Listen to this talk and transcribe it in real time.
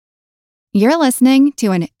You're listening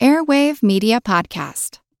to an Airwave Media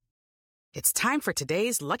Podcast. It's time for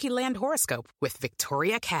today's Lucky Land horoscope with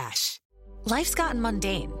Victoria Cash. Life's gotten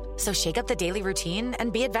mundane, so shake up the daily routine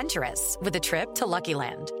and be adventurous with a trip to Lucky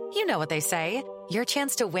Land. You know what they say, your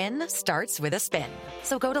chance to win starts with a spin.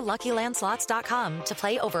 So go to LuckyLandSlots.com to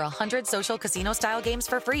play over 100 social casino-style games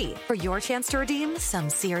for free for your chance to redeem some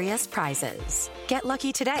serious prizes. Get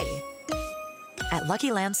lucky today at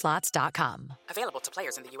LuckyLandSlots.com. Available to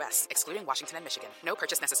players in the U.S., excluding Washington and Michigan. No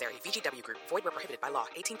purchase necessary. VGW Group. Void where prohibited by law.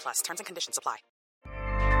 18+. Terms and conditions apply.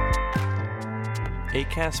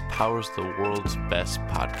 Acast powers the world's best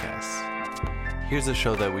podcasts. Here's a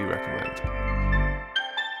show that we recommend.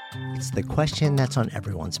 It's the question that's on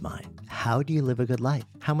everyone's mind. How do you live a good life?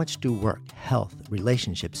 How much do work, health,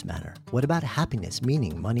 relationships matter? What about happiness,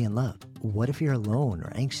 meaning, money, and love? What if you're alone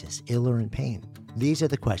or anxious, ill or in pain? These are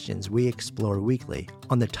the questions we explore weekly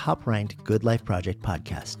on the top-ranked Good Life Project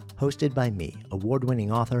podcast, hosted by me,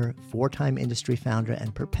 award-winning author, four-time industry founder,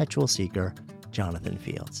 and perpetual seeker, Jonathan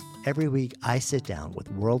Fields. Every week, I sit down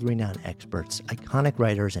with world-renowned experts, iconic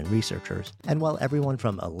writers, and researchers, and while everyone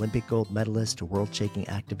from Olympic gold medalists to world-shaking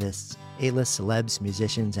activists, A-list celebs,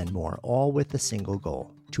 musicians, and more, all with the single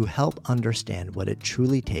goal: to help understand what it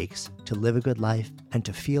truly takes to live a good life and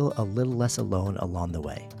to feel a little less alone along the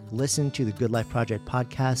way. Listen to the Good Life Project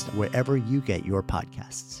podcast wherever you get your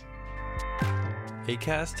podcasts.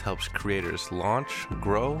 Acast helps creators launch,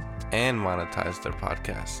 grow, and monetize their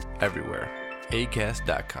podcasts everywhere.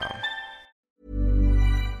 Acast.com.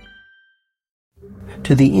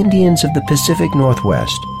 To the Indians of the Pacific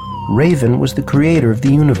Northwest, Raven was the creator of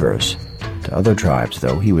the universe. To other tribes,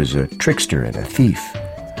 though, he was a trickster and a thief.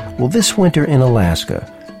 Well, this winter in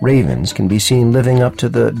Alaska, ravens can be seen living up to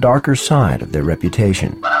the darker side of their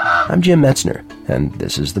reputation. I'm Jim Metzner, and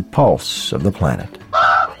this is the pulse of the planet.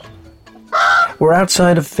 We're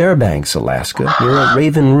outside of Fairbanks, Alaska, near a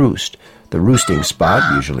raven roost. The roosting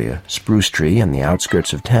spot, usually a spruce tree on the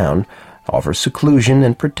outskirts of town, offers seclusion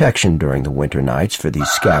and protection during the winter nights for these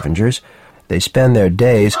scavengers. They spend their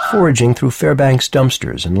days foraging through Fairbanks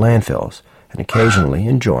dumpsters and landfills, and occasionally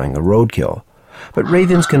enjoying a roadkill. But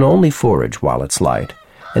ravens can only forage while it's light,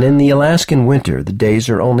 and in the Alaskan winter the days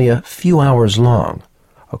are only a few hours long.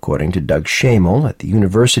 According to Doug Schamel at the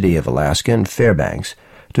University of Alaska in Fairbanks,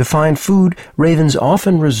 to find food, ravens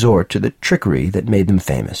often resort to the trickery that made them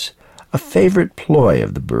famous. A favorite ploy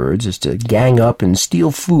of the birds is to gang up and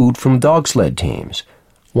steal food from dog sled teams.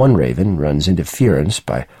 One raven runs interference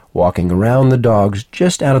by walking around the dogs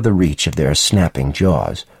just out of the reach of their snapping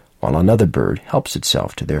jaws, while another bird helps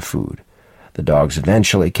itself to their food. The dogs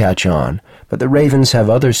eventually catch on, but the ravens have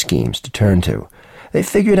other schemes to turn to. They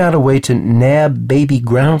figured out a way to nab baby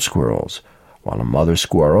ground squirrels. While a mother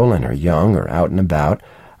squirrel and her young are out and about,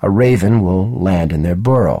 a raven will land in their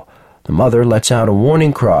burrow. The mother lets out a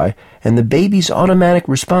warning cry, and the baby's automatic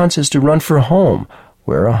response is to run for home,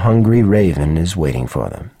 where a hungry raven is waiting for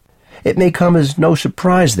them. It may come as no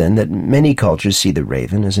surprise, then, that many cultures see the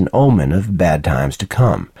raven as an omen of bad times to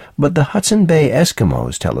come. But the Hudson Bay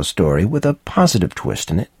Eskimos tell a story with a positive twist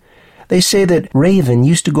in it. They say that raven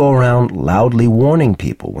used to go around loudly warning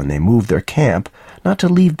people when they moved their camp not to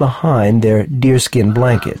leave behind their deerskin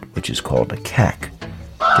blanket, which is called a cack.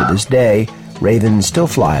 To this day, ravens still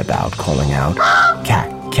fly about calling out, "Cack,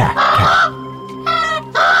 cack, cack."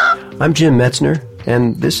 I'm Jim Metzner,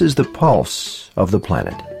 and this is the pulse of the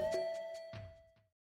planet.